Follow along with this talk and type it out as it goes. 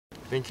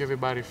Thank you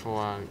everybody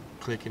for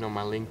clicking on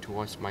my link to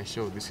watch my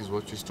show. This is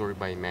What's Your Story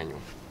by Emmanuel.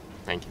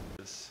 Thank you.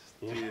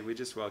 Yeah. We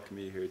just welcome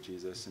you here,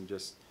 Jesus, and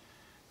just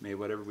may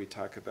whatever we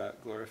talk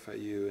about glorify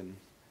you and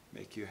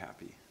make you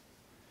happy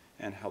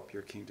and help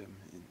your kingdom.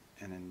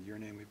 And in your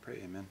name we pray,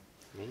 amen.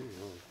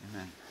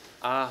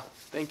 Amen.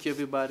 Thank you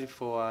everybody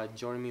for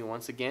joining me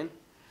once again.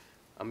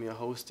 I'm your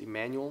host,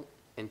 Emmanuel,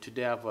 and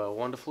today I have a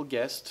wonderful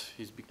guest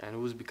who's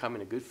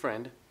becoming a good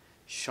friend,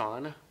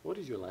 Sean. What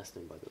is your last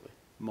name, by the way?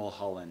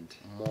 Mulholland.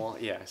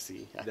 Yeah,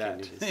 see, I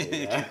That. can't even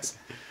say that.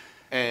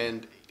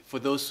 And for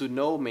those who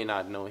may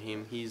not know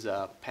him, he's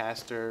a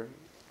pastor.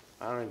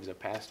 I don't know if he's a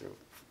pastor,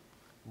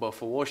 but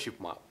for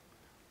WorshipMob.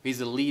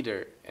 He's a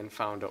leader and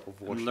founder of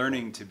WorshipMob. I'm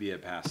learning to be a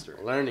pastor.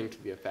 Learning to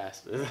be a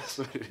pastor. That's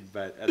what it is.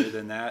 But other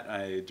than that,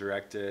 I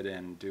directed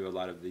and do a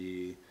lot of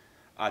the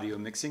audio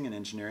mixing and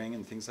engineering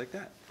and things like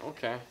that.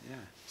 Okay. Yeah.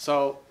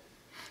 So,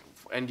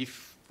 and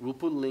if we'll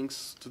put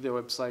links to their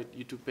website,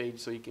 YouTube page,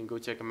 so you can go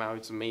check them out.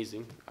 It's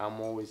amazing. I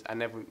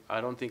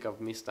don't think I've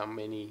missed that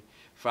many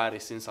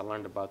Fridays since I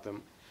learned about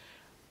them.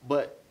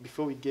 But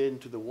before we get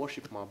into the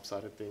WorshipMob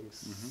side of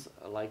things,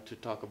 I'd like to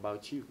talk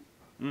about you.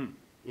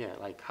 Yeah,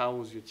 like how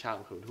was your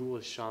childhood? Who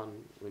was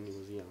Sean when he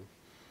was young?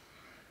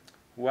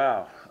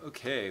 Wow.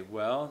 Okay.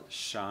 Well,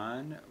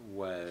 Sean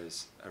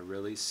was a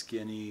really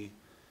skinny,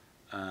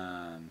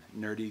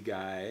 nerdy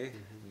guy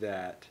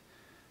that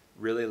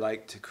really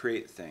liked to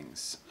create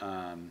things.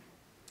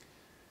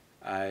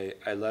 I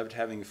loved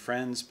having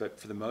friends, but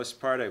for the most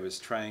part, I was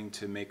trying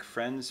to make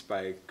friends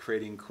by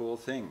creating cool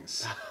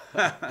things.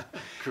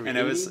 And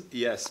I was,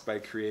 yes, by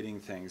creating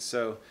things.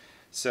 So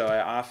I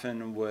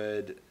often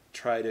would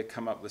try to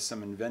come up with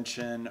some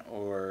invention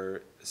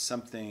or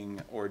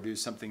something, or do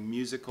something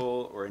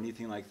musical or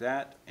anything like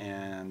that.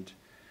 And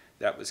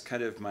that was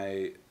kind of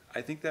I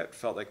think that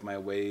felt like my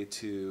way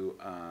to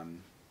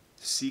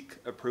seek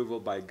approval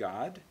by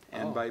God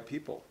and by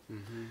people.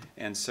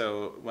 And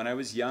so when I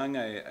was young,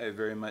 I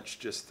very much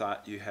just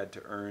thought you had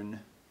to earn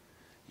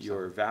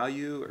your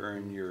value,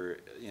 earn your,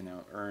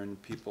 earn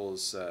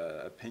people's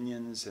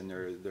opinions and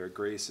their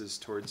graces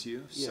towards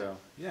you. Yeah. So,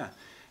 yeah.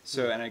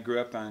 So, and I grew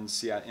up in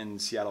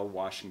Seattle,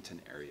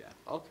 Washington area.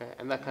 Okay,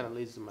 and that kind of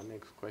leads to my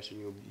next question.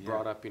 You were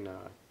brought up in a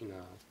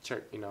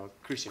church,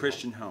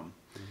 Christian home.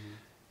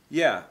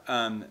 Yeah,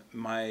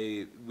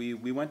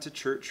 we went to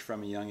church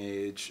from a young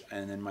age,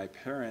 and then my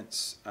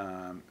parents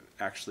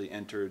actually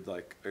entered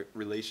like a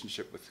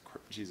relationship with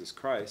Jesus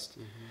Christ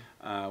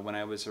when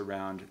I was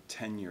around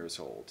 10 years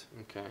old.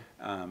 Okay.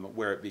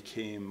 Where it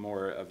became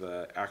more of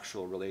an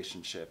actual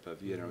relationship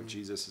of,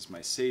 Jesus is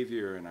my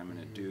Savior, and I'm going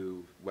to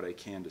do what I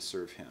can to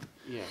serve Him.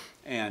 Yeah.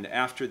 And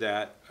after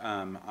that,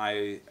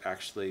 I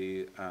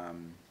actually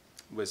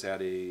was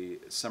at a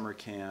summer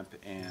camp,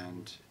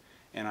 and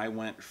I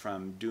went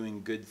from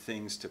doing good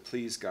things to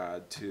please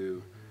God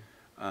to,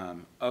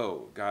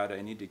 oh, God,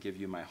 I need to give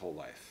you my whole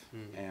life.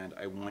 And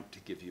I want to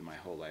give you my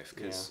whole life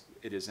because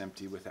it is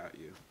empty without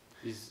you.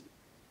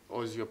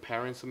 Was your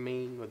parents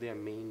were they a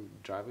main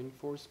driving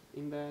force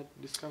in that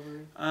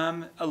discovery?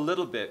 A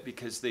little bit,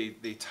 because they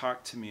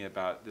talked to me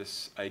about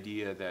this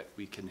idea that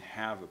we can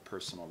have a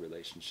personal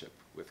relationship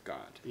with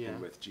God and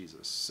with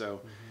Jesus.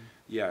 So,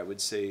 yeah, I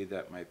would say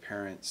that my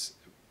parents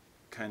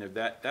kind of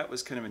that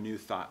was kind of a new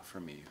thought for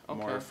me.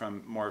 Okay.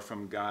 More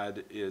from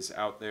God is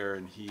out there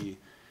and He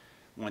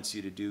wants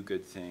you to do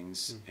good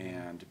things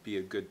and be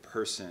a good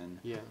person.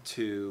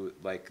 To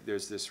like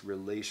there's this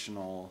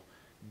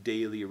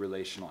daily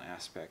relational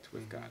aspect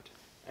with God.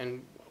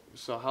 And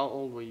so how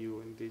old were you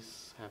when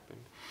this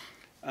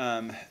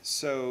happened?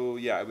 So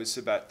yeah, I was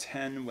about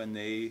 10 when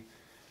they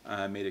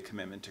made a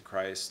commitment to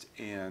Christ,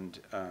 and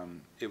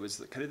it was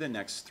kind of the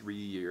next 3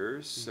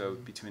 years, so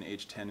between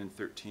age 10 and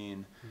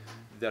 13,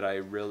 that I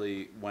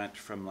really went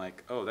from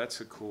like, oh,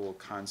 that's a cool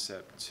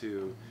concept,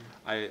 to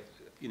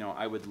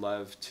I would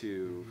love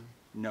to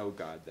know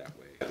God that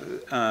way.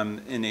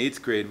 In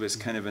 8th grade was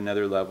kind of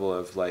another level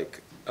of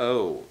like,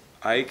 oh,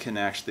 I can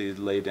actually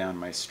lay down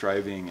my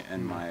striving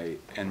and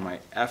my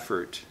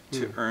effort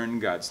to earn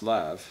God's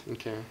love.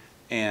 Okay.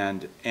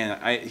 And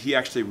he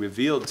actually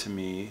revealed to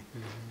me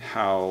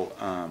how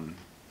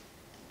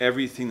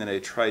everything that I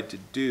tried to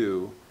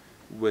do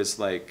was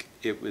like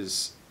it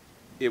was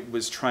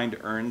trying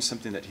to earn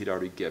something that He'd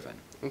already given.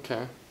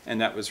 Okay.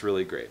 And that was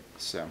really great.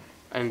 So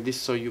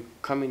you're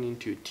coming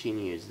into teen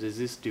years. Does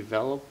this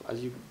develop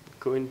as you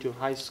go into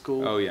high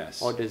school? Oh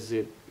yes. Or does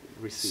it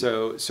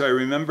recede? So I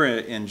remember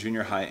in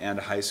junior high and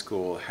high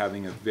school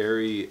having a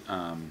very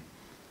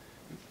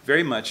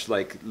much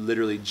like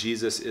literally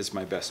Jesus is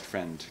my best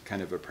friend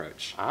kind of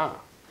approach.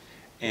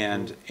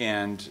 And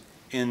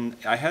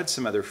I had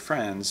some other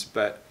friends,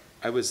 but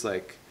I was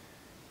like,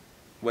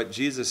 what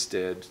Jesus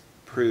did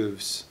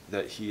proves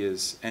that He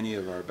is any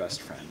of our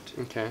best friend.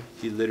 Okay.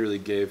 He literally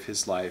gave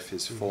His life,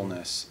 His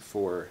fullness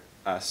for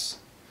us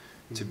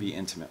to be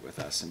intimate with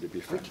us and to be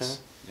friends. Okay.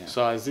 Yeah.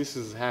 So as this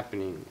is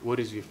happening, what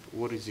is your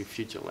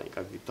future like?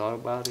 Have you thought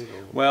about it?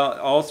 Or? Well,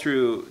 all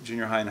through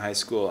junior high and high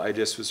school, I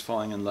just was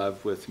falling in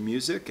love with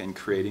music and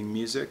creating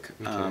music.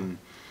 Okay.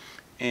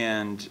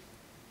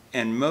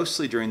 and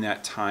mostly during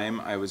that time,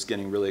 I was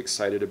getting really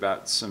excited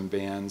about some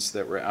bands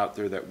that were out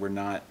there that were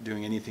not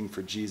doing anything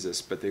for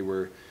Jesus, but they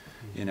were,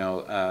 you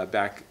know,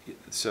 back.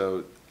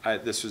 So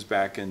this was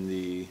back in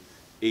the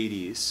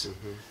 80s,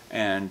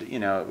 and you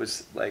know, it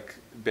was like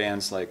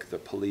bands like the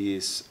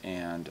Police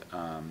and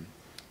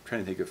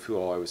trying to think of who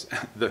all I was,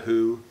 the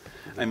Who.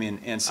 I mean,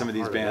 and some of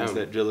these bands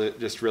that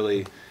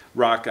really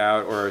rock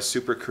out or are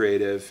super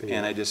creative,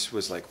 and I just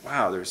was like,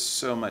 wow, there's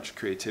so much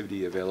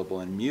creativity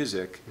available in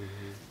music,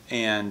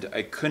 and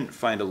I couldn't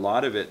find a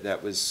lot of it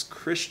that was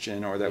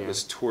Christian or that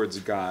was towards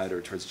God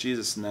or towards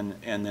Jesus. And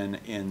then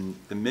in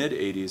the mid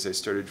 80s, I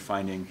started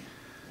finding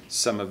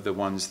some of the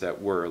ones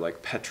that were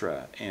like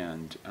Petra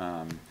and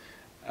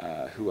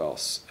who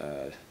else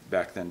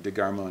back then,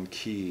 DeGarmo and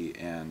Key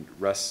and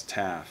Russ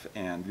Taff,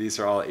 and these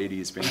are all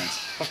 80s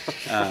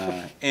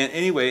bands. And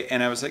anyway,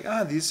 and I was like,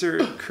 these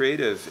are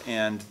creative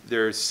and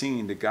they're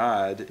singing to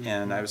God,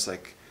 and I was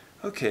like,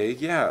 okay,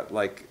 yeah,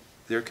 like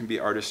there can be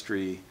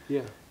artistry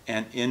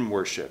and in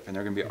worship, and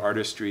there can be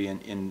artistry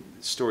in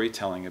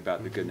storytelling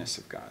about the goodness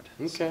of God.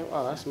 Okay,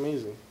 wow, that's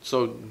amazing.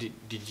 So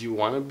did you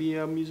want to be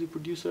a music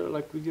producer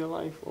like with your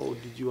life, or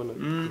did you want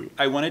to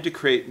I wanted to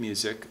create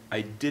music.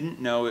 I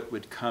didn't know it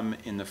would come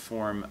in the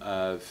form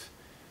of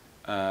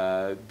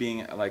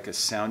being like a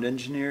sound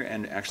engineer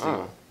and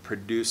actually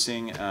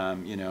producing,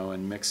 you know,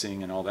 and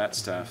mixing and all that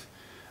stuff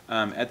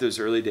at those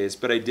early days.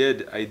 But I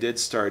did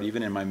start,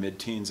 even in my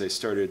mid-teens, I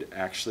started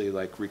actually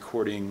like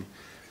recording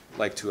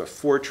like to a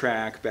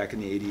 4-track back in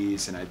the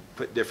 80s, and I'd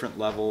put different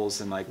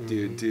levels and like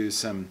do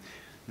some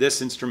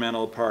this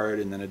instrumental part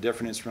and then a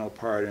different instrumental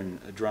part and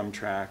a drum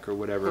track or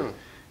whatever.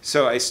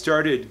 So I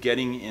started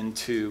getting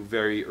into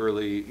very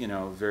early, you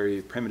know,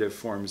 very primitive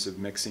forms of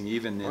mixing,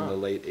 even in the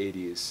late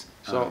 80s.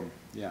 So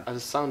as a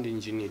sound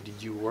engineer,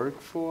 did you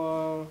work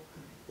for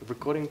a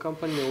recording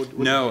company? Or what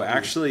No,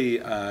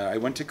 actually, I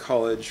went to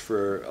college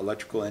for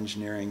electrical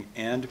engineering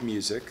and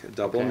music, a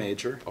double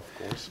major. Of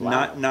course.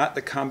 Wow. Not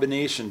the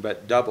combination,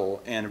 but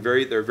double, and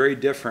they're very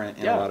different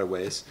in a lot of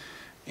ways.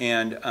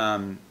 And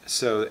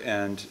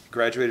and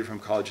graduated from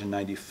college in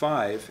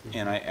 '95,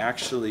 and I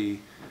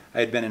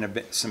had been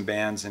in some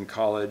bands in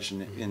college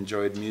and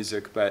enjoyed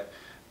music, but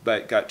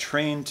got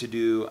trained to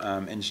do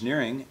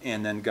engineering,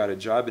 and then got a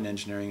job in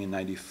engineering in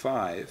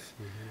 '95,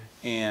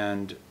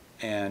 and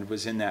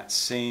was in that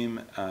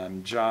same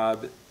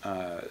job,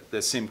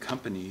 the same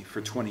company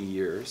for 20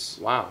 years.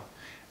 Wow.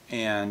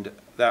 And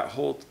that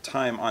whole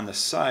time on the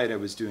side, I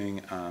was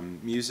doing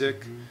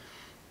music.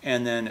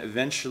 And then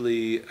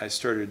eventually I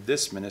started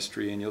this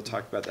ministry, and you'll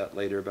talk about that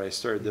later, but I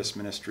started this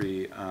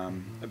ministry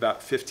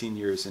about 15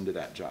 years into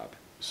that job.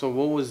 So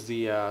what was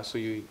the, so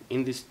you,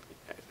 in this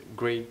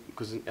grade,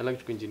 because an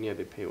electrical engineer,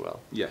 they pay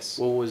well. Yes.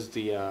 What was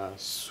the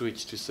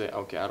switch to say,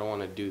 okay, I don't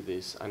want to do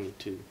this, I need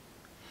to?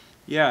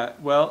 Yeah,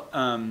 well,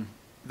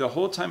 the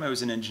whole time I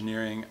was in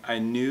engineering, I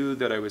knew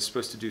that I was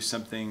supposed to do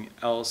something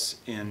else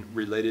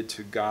related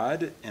to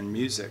God and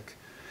music.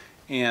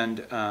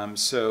 And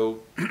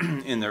so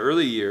in the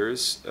early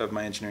years of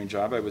my engineering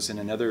job, I was in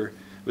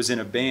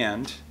a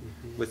band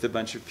with a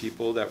bunch of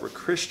people that were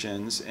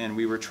Christians, and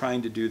we were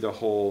trying to do the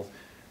whole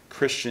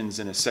Christians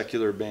in a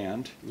secular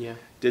band. Yeah.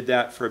 Did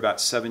that for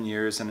about 7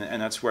 years, and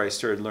that's where I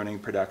started learning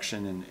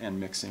production and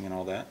mixing and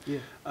all that. Yeah.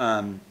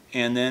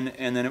 And then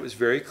it was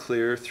very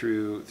clear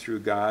through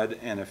God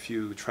and a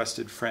few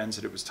trusted friends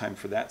that it was time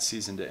for that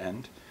season to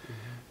end.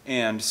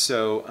 And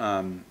so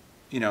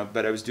you know,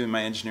 but I was doing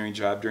my engineering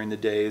job during the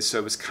days, so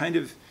it was kind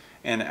of,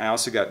 and I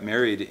also got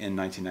married in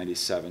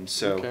 1997.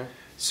 So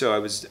so I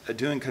was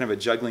doing kind of a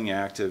juggling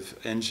act of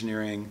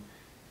engineering,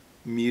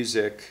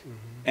 music,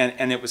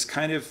 and it was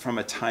kind of from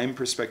a time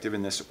perspective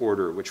in this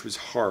order, which was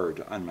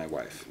hard on my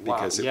wife,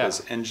 because it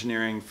was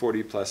engineering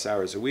 40 plus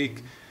hours a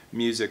week,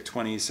 music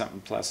 20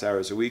 something plus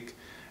hours a week,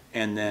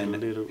 and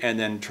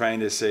then trying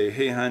to say,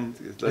 hey hon,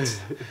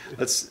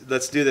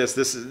 let's do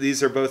this.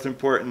 These are both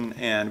important,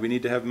 and we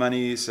need to have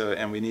money,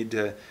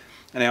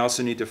 and I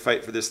also need to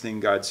fight for this thing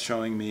God's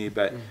showing me,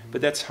 but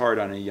that's hard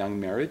on a young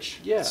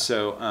marriage. Yeah.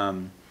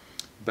 So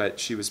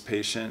but she was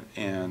patient,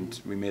 and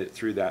we made it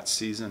through that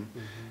season.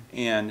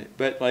 And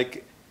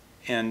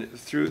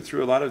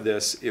through a lot of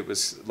this, it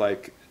was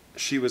like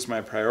she was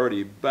my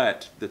priority,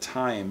 but the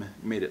time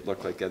made it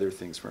look like other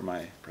things were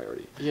my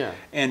priority. Yeah.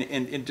 And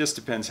it just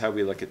depends how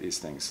we look at these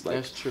things. Like,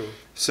 that's true.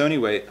 So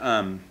anyway,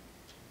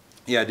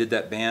 I did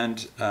that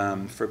band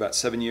for about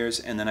 7 years,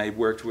 and then I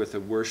worked with a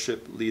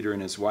worship leader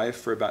and his wife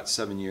for about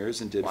 7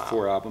 years and did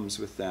 4 albums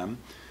with them.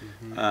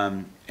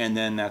 And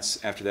then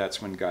after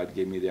that's when God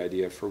gave me the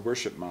idea for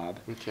WorshipMob,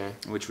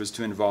 which was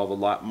to involve a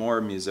lot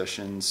more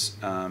musicians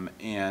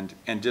and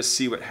just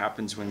see what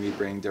happens when we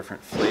bring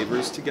different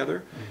flavors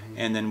together,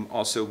 and then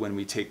also when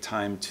we take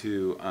time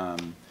to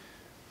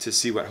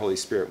see what Holy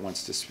Spirit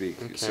wants to speak.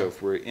 So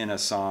if we're in a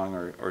song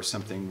or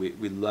something,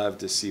 we love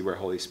to see where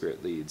Holy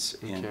Spirit leads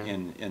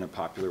in a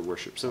popular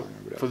worship song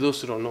or whatever. For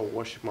those who don't know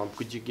WorshipMob,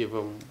 could you give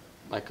them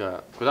like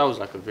a, because that was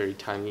like a very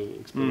tiny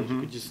experience. You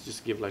could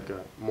just give like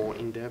a more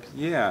in-depth.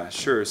 Yeah,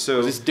 sure.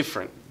 So it's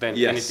different than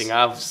anything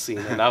I've seen,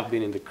 and I've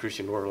been in the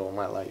Christian world all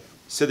my life.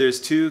 So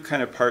there's two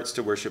kind of parts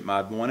to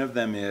WorshipMob. One of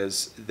them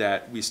is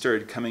that we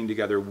started coming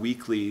together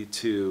weekly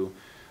to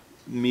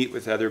meet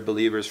with other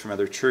believers from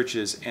other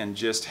churches and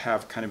just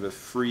have kind of a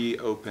free,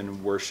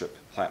 open worship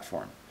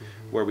platform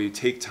where we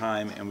take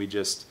time and we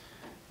just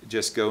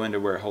go into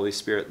where Holy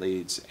Spirit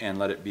leads and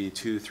let it be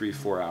 2, 3,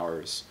 4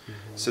 hours.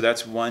 So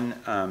that's one,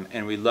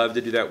 and we love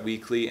to do that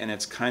weekly, and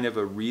it's kind of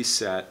a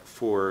reset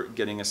for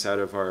getting us out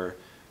of our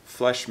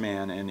flesh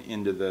man and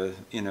into the,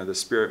 the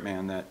spirit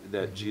man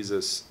that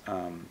Jesus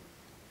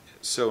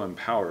so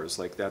empowers.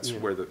 Like that's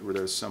where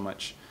there's so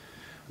much.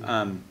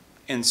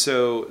 And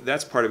so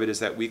that's part of it, is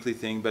that weekly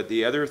thing. But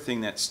the other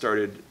thing that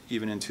started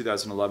even in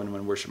 2011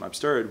 when WorshipMob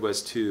started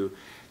was to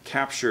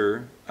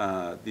capture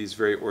these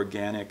very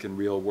organic and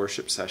real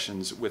worship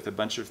sessions with a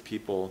bunch of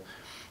people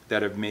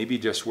that have maybe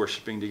just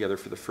worshiping together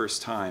for the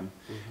first time,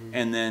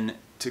 and then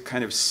to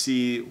kind of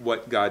see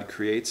what God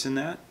creates in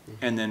that,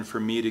 and then for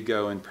me to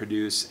go and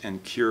produce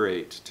and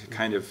curate to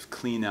kind of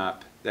clean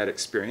up that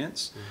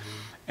experience,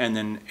 and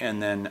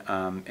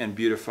then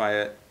beautify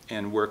it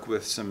and work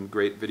with some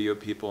great video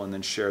people and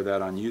then share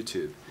that on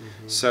YouTube.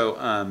 So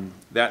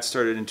that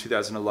started in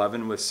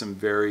 2011 with some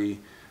very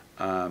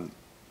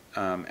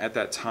at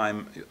that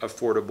time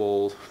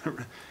affordable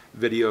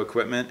video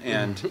equipment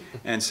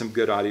and some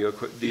good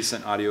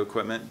decent audio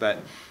equipment.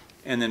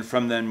 And then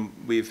from then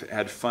we've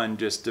had fun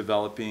just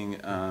developing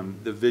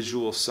the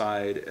visual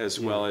side as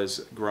well as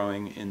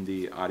growing in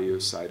the audio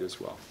side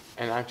as well.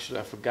 And actually,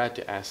 I forgot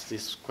to ask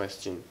this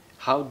question: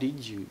 how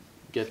did you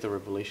get the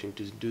revelation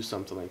to do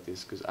something like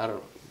this? Because I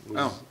don't.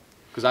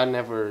 Because I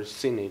never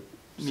seen it.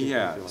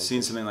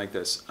 Something like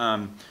this.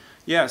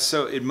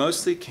 So it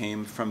mostly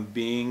came from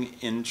being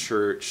in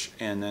church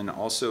and then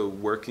also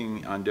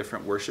working on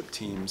different worship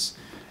teams,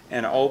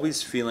 and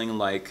always feeling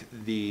like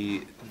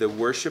the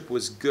worship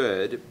was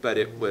good, but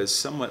it was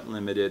somewhat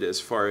limited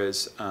as far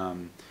as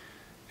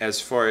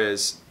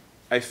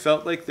I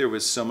felt like there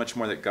was so much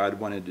more that God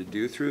wanted to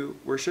do through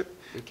worship,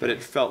 but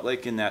it felt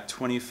like in that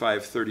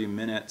 25, 30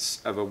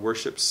 minutes of a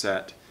worship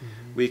set,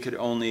 we could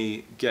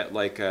only get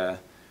like a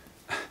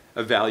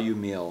value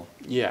meal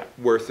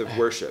worth of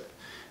worship,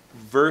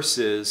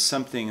 versus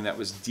something that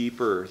was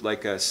deeper,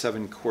 like a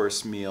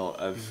 7-course meal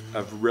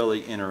of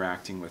really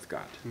interacting with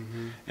God.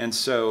 And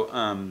so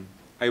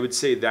I would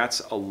say that's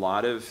a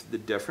lot of the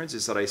difference,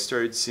 is that I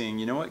started seeing,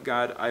 you know what,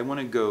 God, I want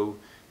to go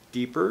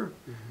deeper,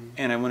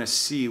 and I want to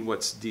see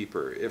what's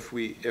deeper. If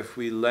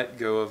we let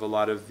go of a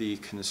lot of the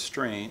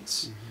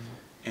constraints,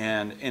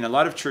 and a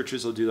lot of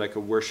churches will do like a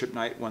worship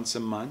night once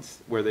a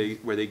month where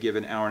they give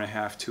an hour and a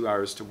half, 2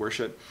 hours to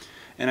worship.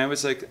 And I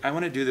was like, I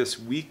want to do this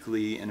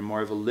weekly in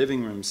more of a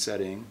living room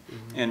setting.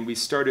 And we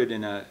started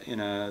in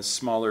a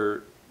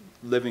smaller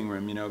living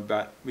room,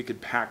 we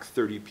could pack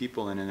 30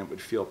 people in and it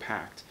would feel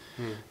packed,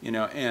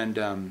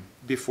 and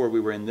before we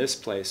were in this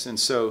place. And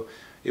so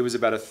it was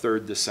about a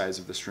third the size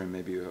of this room,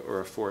 maybe,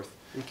 or a fourth.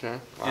 Okay.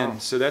 Wow.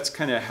 And so that's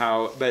kind of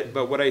how,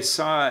 but what I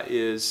saw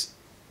is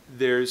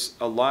there's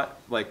a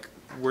lot, like,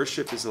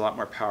 worship is a lot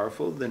more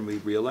powerful than we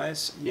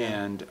realize.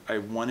 And I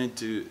wanted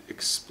to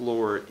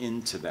explore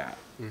into that.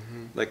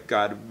 Like,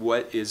 God,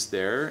 what is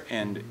there?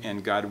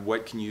 And God,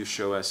 what can you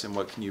show us and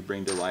what can you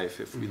bring to life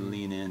if we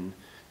lean in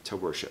to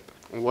worship?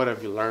 And what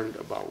have you learned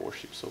about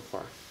worship so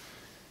far?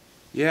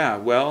 Yeah,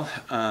 well,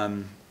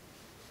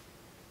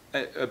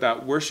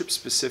 about worship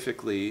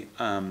specifically,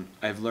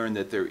 I've learned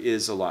that there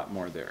is a lot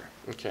more there.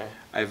 Okay.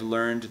 I've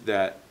learned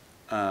that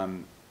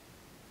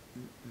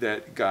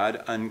that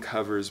God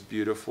uncovers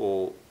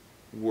beautiful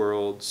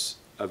worlds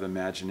of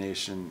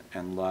imagination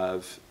and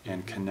love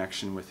and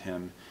connection with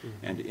Him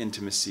and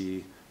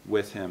intimacy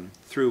with Him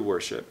through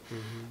worship.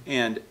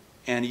 And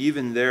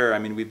even there, I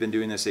mean, we've been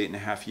doing this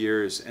 8.5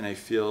 years, and I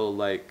feel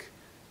like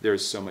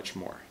there's so much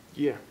more.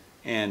 Yeah.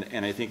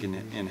 And I think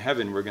in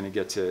heaven we're going to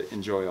get to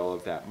enjoy all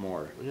of that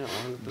more. Yeah,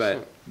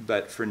 100%.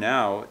 But for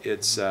now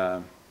it's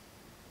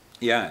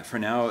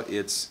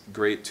it's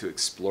great to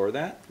explore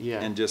that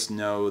and just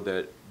know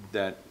that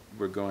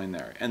we're going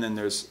there. And then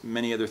there's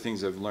many other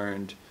things I've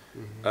learned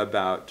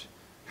about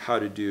how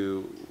to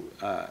do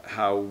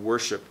how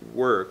worship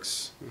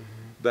works,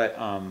 but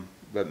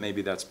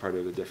maybe that's part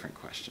of a different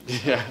question.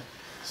 Yeah.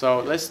 So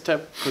let's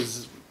step,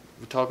 because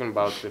we're talking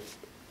about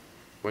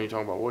when you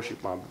talk about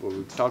WorshipMob, what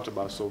we've talked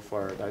about so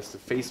far, that's the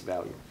face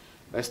value.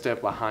 Let's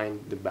step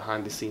behind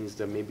the scenes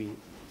that maybe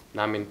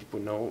not many people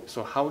know.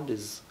 So how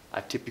does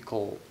a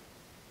typical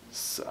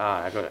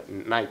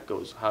night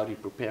goes? How do you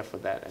prepare for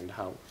that, and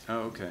how? Oh,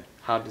 okay.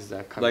 How does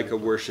that come? Like a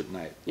worship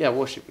night. Yeah,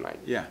 worship night.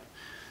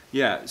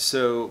 Yeah.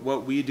 So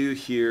what we do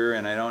here,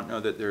 and I don't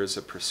know that there's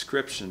a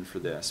prescription for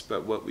this,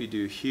 but what we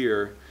do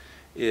here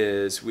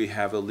is we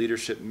have a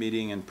leadership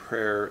meeting and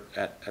prayer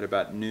at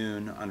about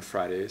noon on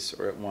Fridays,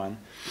 or at 1.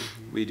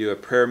 We do a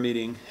prayer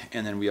meeting,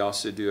 and then we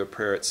also do a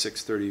prayer at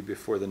 6:30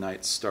 before the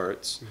night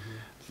starts.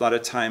 A lot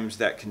of times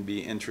that can be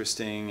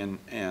interesting,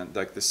 and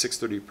like the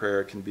 6:30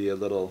 prayer can be a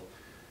little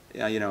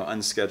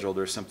unscheduled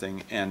or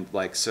something, and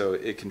like so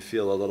it can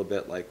feel a little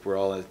bit like we're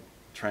all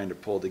trying to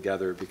pull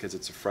together because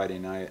it's a Friday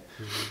night.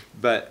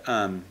 But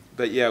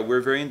yeah,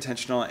 we're very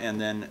intentional, and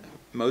then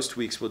most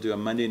weeks we'll do a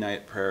Monday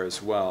night prayer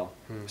as well,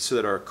 so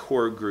that our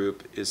core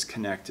group is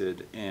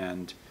connected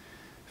and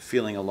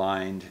feeling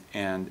aligned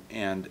and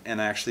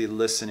actually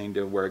listening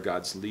to where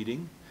God's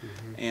leading.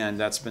 And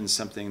that's been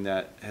something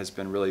that has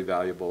been really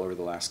valuable over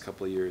the last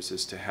couple of years,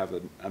 is to have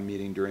a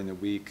meeting during the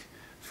week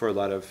for a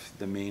lot of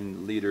the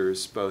main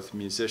leaders, both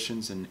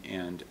musicians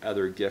and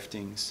other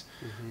giftings,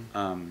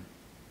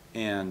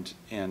 and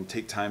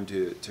take time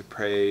to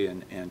pray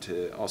and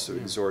to also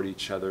exhort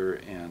each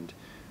other and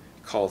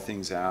call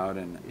things out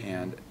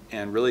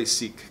and really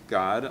seek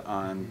God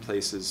on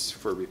places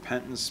for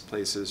repentance,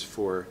 places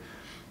for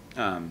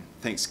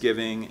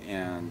Thanksgiving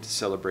and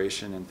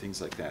celebration and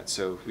things like that.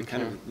 So we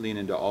kind of lean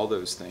into all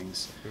those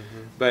things.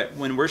 But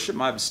when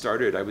WorshipMob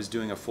started, I was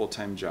doing a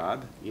full-time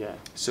job. Yeah.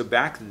 So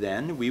back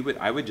then,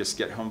 I would just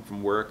get home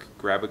from work,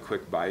 grab a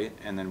quick bite,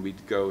 and then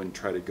we'd go and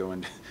try to go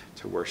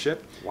into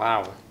worship.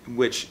 Wow.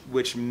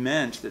 Which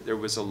meant that there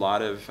was a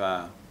lot of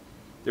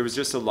it was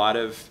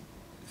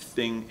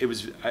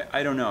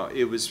I don't know,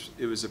 it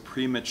was a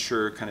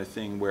premature kind of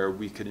thing where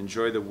we could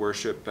enjoy the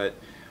worship, but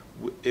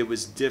it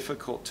was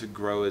difficult to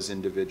grow as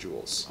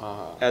individuals,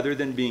 other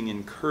than being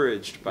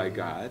encouraged by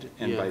God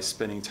and by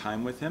spending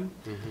time with Him.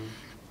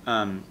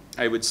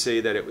 I would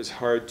say that it was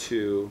hard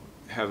to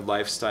have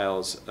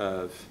lifestyles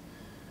of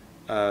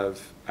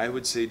I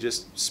would say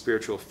just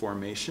spiritual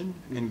formation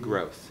and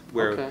growth,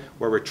 where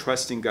we're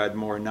trusting God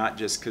more, not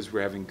just because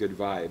we're having good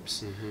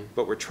vibes,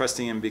 but we're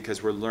trusting Him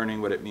because we're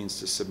learning what it means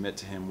to submit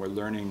to Him. We're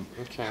learning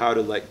how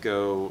to let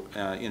go,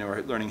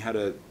 we're learning how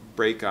to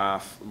break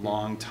off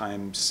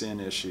long-time sin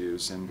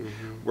issues, and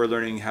we're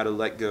learning how to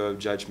let go of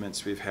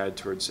judgments we've had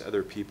towards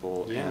other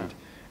people,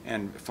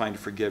 and find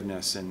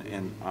forgiveness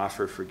and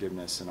offer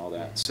forgiveness and all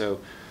that.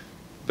 So,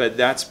 but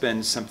that's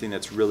been something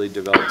that's really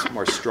developed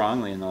more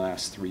strongly in the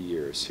last 3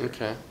 years here.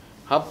 Okay.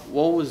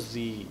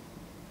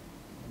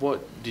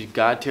 What did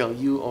God tell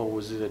you, or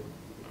was it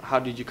how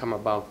did you come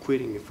about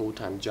quitting your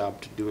full-time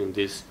job to doing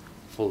this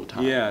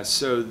full-time? Yeah,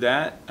 so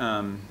that,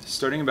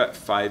 starting about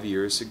 5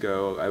 years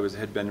ago,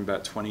 had been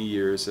about 20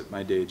 years at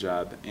my day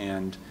job,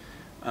 and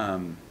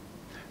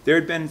there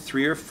had been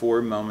 3 or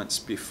 4 moments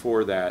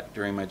before that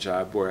during my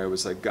job where I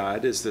was like,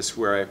 God, is this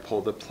where I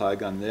pull the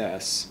plug on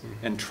this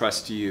and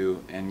trust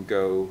you and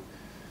go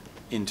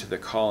into the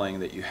calling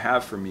that you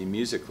have for me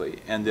musically?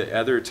 And the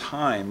other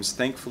times,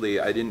 thankfully,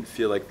 I didn't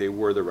feel like they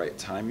were the right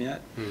time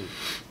yet.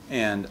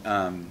 And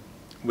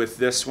with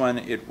this one,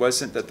 it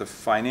wasn't that the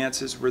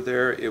finances were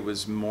there, it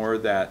was more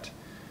that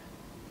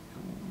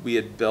we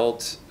had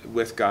built,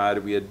 with God,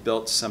 we had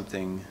built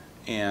something,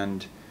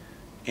 and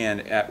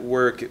at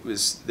work it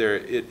was there,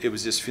 it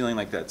was just feeling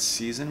like that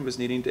season was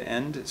needing to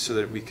end so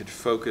that we could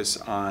focus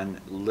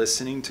on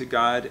listening to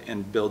God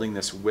and building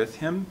this with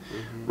Him,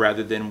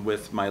 rather than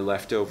with my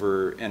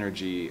leftover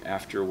energy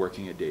after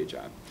working a day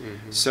job.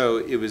 So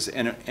it was,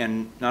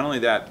 and not only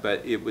that,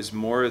 but it was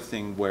more a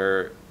thing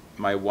where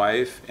my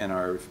wife and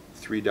our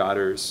 3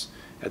 daughters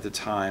at the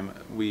time,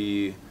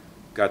 we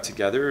got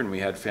together and we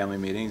had family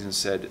meetings and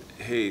said,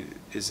 hey,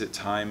 is it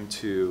time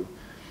to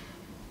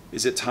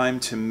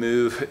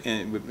move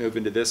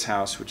into this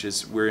house, which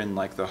is, we're in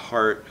like the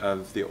heart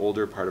of the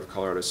older part of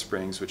Colorado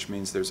Springs, which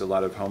means there's a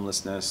lot of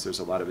homelessness, there's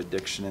a lot of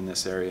addiction in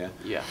this area,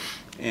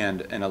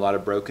 and a lot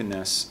of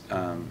brokenness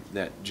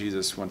that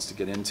Jesus wants to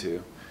get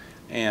into.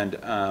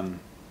 And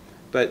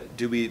but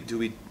do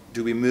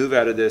we move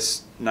out of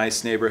this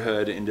nice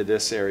neighborhood into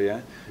this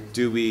area?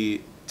 Do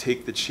we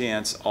take the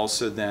chance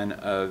also then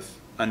of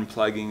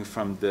unplugging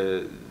from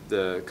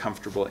the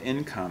comfortable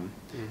income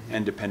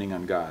and depending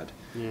on God?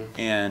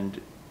 And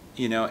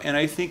and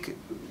I think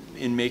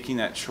in making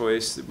that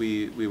choice, that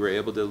we were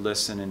able to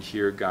listen and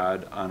hear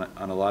God on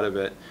a lot of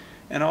it.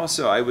 And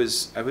also I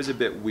was a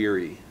bit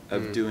weary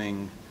of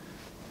doing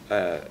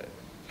a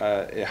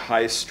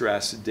high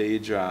stress day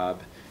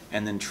job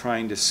and then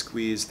trying to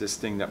squeeze this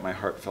thing that my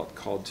heart felt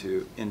called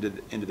to into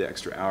the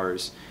extra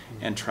hours,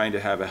 and trying to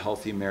have a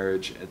healthy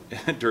marriage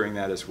during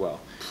that as well.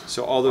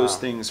 So all those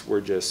things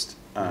were just,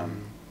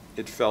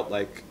 it felt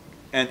like,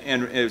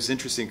 and it was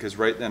interesting because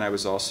right then I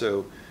was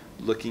also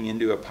looking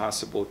into a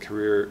possible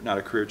career, not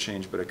a career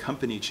change, but a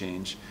company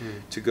change,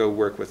 to go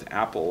work with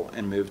Apple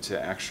and move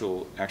to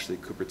actually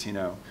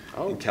Cupertino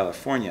in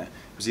California.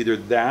 It was either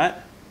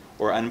that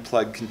or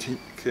unplug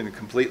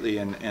completely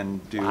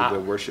and do the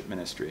worship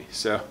ministry.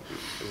 So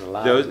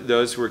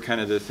those were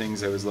kind of the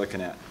things I was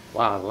looking at.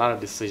 Wow, a lot of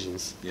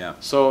decisions. Yeah.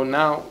 So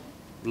now,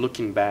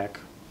 looking back,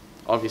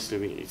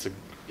 obviously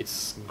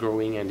it's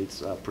growing and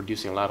it's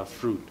producing a lot of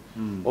fruit.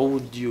 What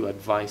would you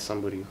advise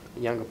somebody, a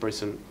younger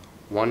person,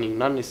 wanting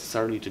not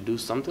necessarily to do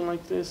something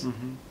like this,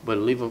 but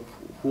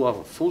who have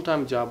a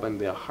full-time job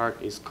and their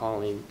heart is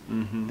calling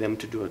them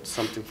to do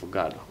something for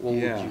God? What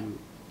would you?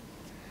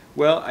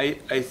 Well,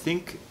 I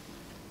think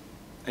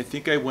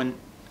I went,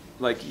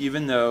 like,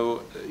 even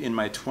though in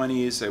my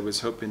 20s I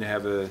was hoping to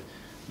have a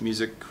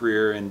music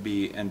career and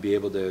be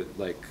able to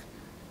like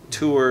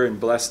tour and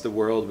bless the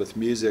world with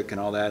music and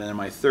all that. And in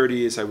my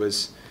 30s, I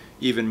was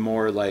even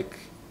more like,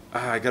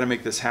 I got to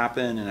make this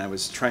happen. And I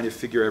was trying to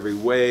figure every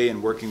way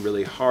and working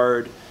really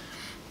hard.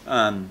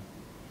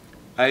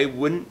 I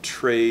wouldn't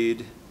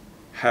trade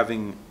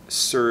having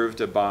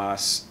served a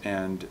boss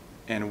and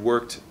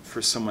worked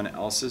for someone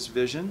else's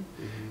vision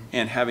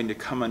and having to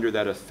come under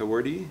that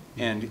authority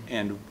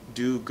and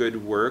do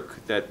good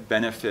work that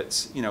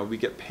benefits, we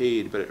get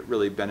paid, but it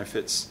really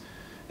benefits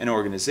an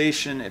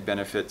organization, it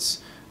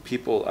benefits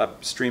people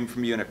upstream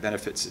from you, and it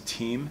benefits a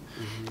team.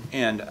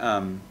 And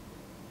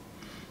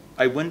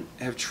I wouldn't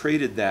have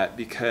traded that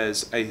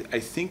because I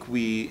think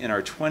we, in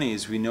our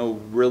 20s, we know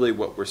really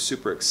what we're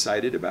super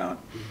excited about,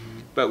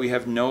 but we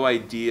have no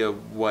idea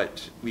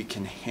what we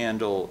can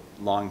handle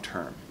long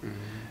term.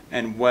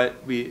 And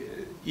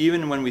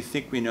even when we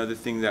think we know the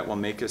thing that will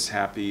make us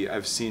happy,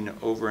 I've seen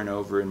over and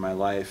over in my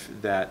life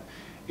that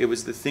it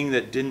was the thing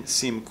that didn't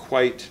seem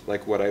quite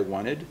like what I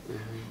wanted.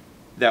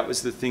 That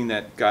was the thing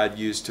that God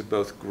used to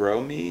both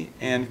grow me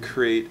and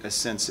create a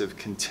sense of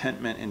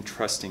contentment in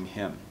trusting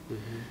Him.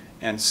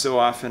 And so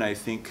often I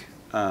think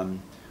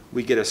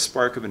we get a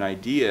spark of an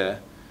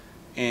idea,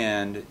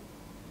 and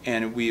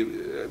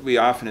we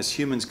often as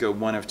humans go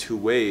one of two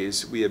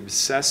ways. We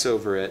obsess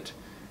over it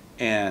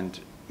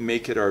and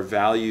make it our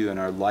value and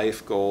our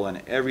life goal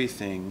and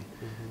everything,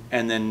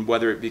 and then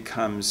whether it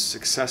becomes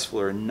successful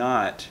or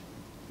not,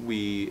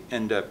 we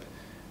end up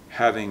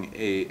having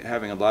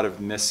a lot of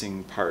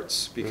missing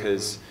parts,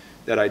 because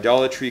that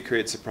idolatry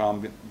creates a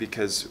problem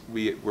because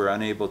we're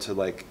unable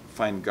to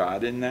find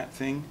God in that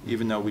thing,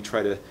 even though we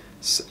try to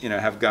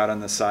have God on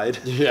the side.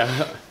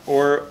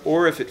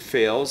 Or if it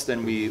fails,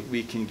 then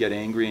we can get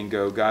angry and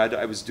go, God,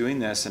 I was doing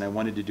this and I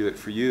wanted to do it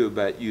for you,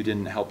 but you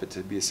didn't help it to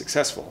be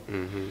successful.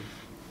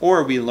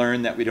 Or we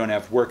learn that we don't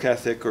have work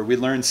ethic, or we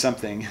learn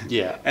something,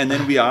 and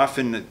then we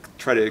often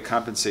try to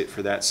compensate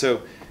for that.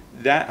 So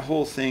that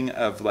whole thing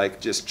of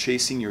just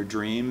chasing your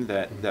dream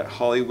that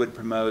Hollywood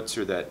promotes,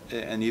 or that,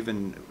 and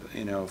even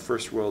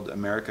first world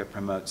America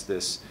promotes,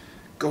 this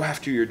go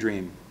after your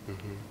dream.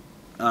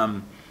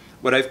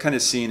 What I've kind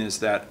of seen is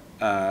that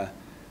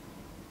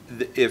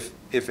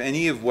if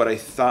any of what I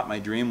thought my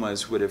dream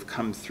was would have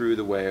come through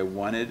the way I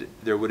wanted,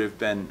 there would have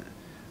been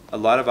a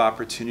lot of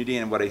opportunity,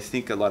 and what I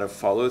think a lot of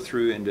follow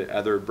through into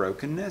other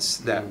brokenness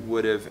that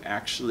would have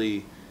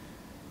actually,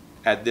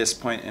 at this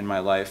point in my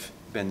life,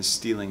 been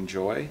stealing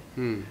joy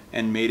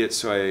and made it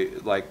so I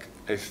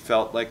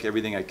felt like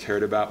everything I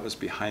cared about was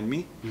behind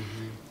me.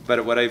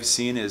 But what I've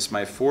seen is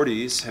my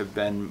 40s have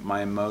been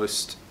my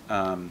most,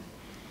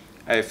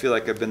 I feel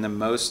like I've been the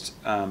most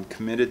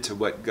committed to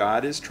what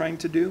God is trying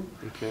to do.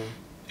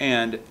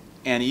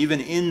 And even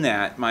in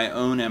that, my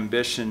own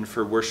ambition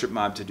for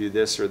WorshipMob to do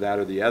this or that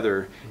or the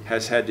other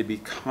has had to be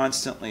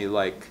constantly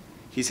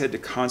he's had to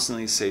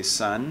constantly say,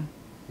 son,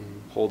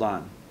 hold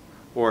on,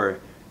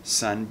 or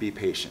son, be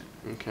patient.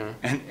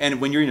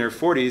 And when you're in your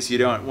 40s, you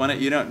don't want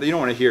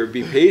to hear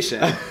be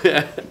patient.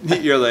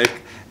 You're like,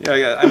 I'm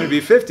going to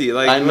be 50.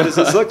 What does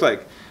this look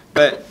like?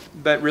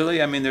 But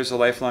really, I mean, there's a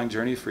lifelong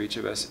journey for each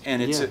of us,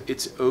 and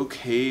it's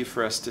okay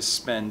for us to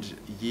spend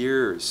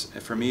years.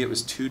 For me, it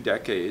was 2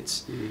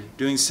 decades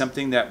doing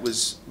something that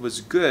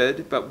was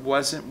good, but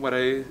wasn't what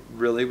I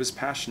really was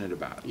passionate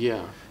about.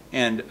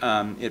 And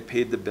it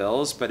paid the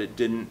bills, but it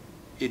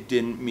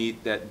didn't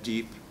meet that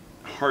deep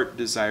heart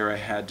desire I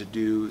had to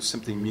do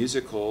something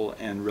musical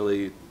and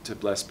really to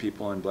bless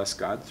people and bless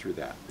God through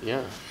that.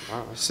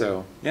 Wow.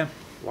 So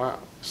Wow.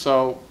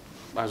 So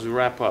as we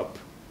wrap up,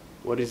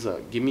 what is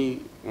give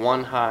me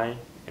one high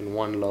and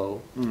one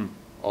low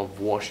of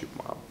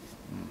WorshipMob?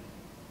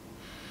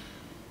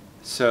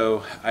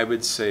 So I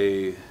would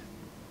say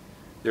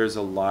there's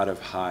a lot of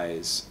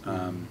highs.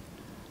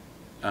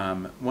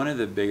 One of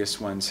the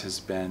biggest ones has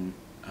been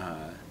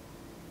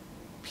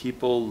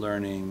people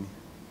learning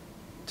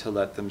to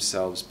let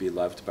themselves be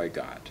loved by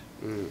God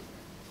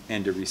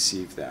and to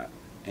receive that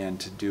and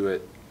to do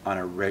it on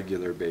a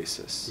regular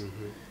basis.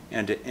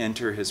 And to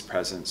enter His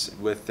presence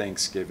with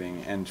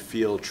thanksgiving and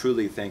feel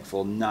truly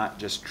thankful, not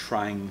just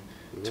trying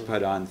to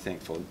put on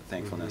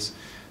thankfulness.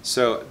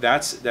 So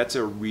that's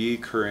a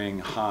recurring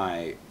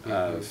high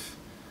of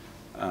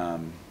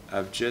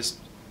just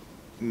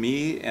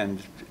me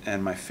and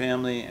my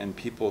family and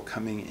people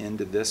coming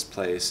into this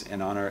place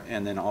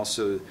and then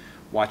also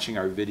watching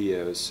our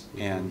videos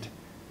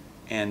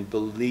and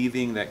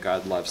believing that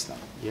God loves them.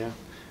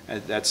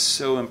 That's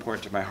so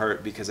important to my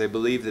heart, because I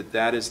believe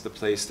that is the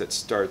place that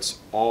starts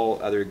all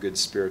other good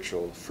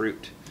spiritual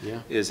fruit,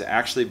 is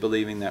actually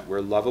believing that we're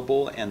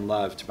lovable and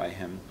loved by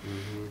Him.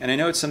 And I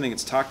know it's something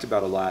that's talked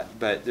about a lot,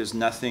 but there's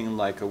nothing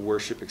like a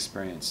worship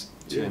experience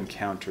to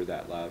encounter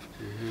that love.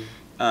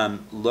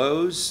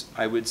 Lows,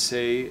 I would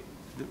say,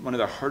 one of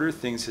the harder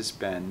things has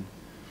been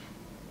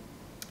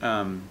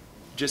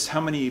just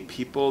how many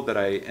people that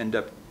I end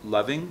up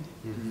loving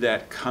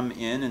that come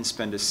in and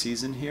spend a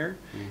season here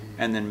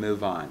and then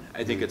move on.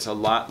 I think it's a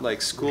lot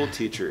like school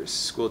teachers.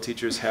 School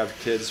teachers have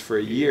kids for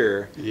a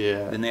year,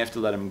 then they have to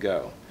let them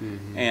go.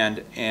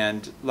 And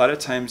a lot of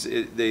times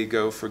they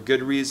go for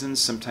good reasons.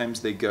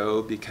 Sometimes they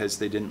go because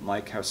they didn't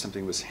like how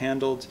something was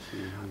handled.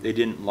 They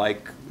didn't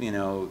like, you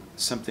know,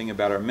 something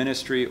about our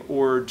ministry,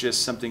 or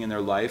just something in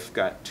their life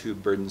got too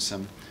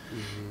burdensome.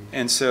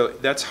 And so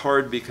that's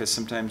hard because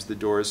sometimes the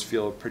doors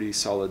feel pretty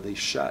solidly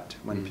shut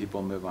when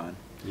people move on.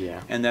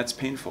 And that's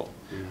painful.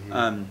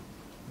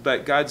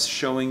 But God's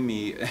showing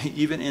me,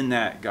 even in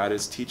that, God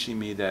is teaching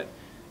me that,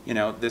 you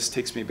know, this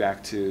takes me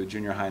back to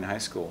junior high and high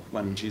school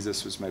when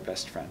Jesus was my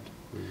best friend.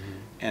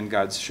 And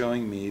God's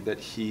showing me that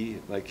he,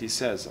 like he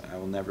says, I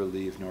will never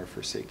leave nor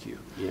forsake you.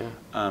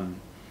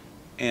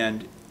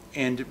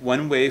 And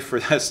one way for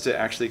us to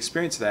actually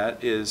experience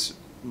that is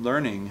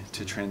learning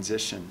to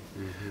transition,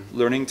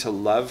 learning to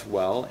love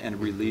well and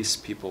release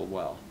people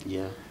well.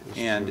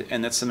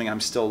 And that's something I'm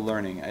still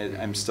learning.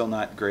 I'm still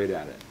not great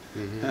at it.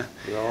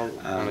 We're all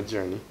on a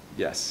journey.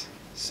 Yes.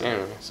 So,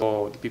 anyway,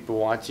 so the people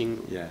watching,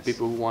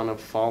 people who want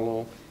to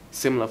follow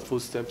similar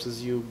footsteps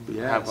as you,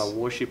 have a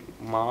worship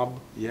mob.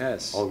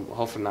 Or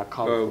hopefully not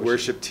call it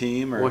worship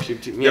team. Or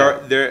worship team. We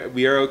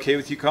are okay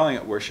with you calling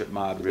it worship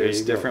mob.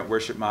 There's different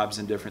worship mobs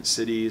in different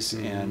cities,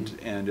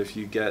 and if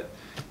you get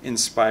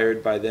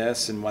inspired by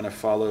this and want to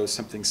follow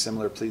something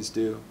similar, please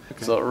do.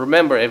 So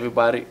remember,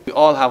 everybody, we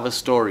all have a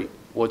story.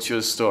 What's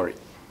your story?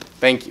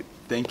 Thank you.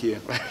 Thank you.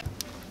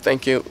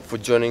 Thank you for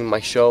joining my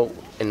show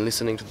and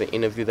listening to the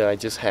interview that I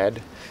just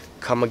had.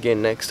 Come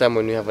again next time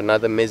when we have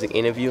another amazing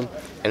interview.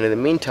 And in the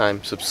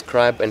meantime,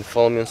 subscribe and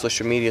follow me on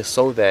social media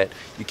so that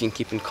you can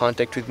keep in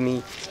contact with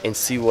me and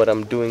see what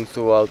I'm doing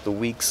throughout the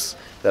weeks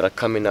that are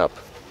coming up.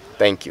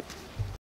 Thank you.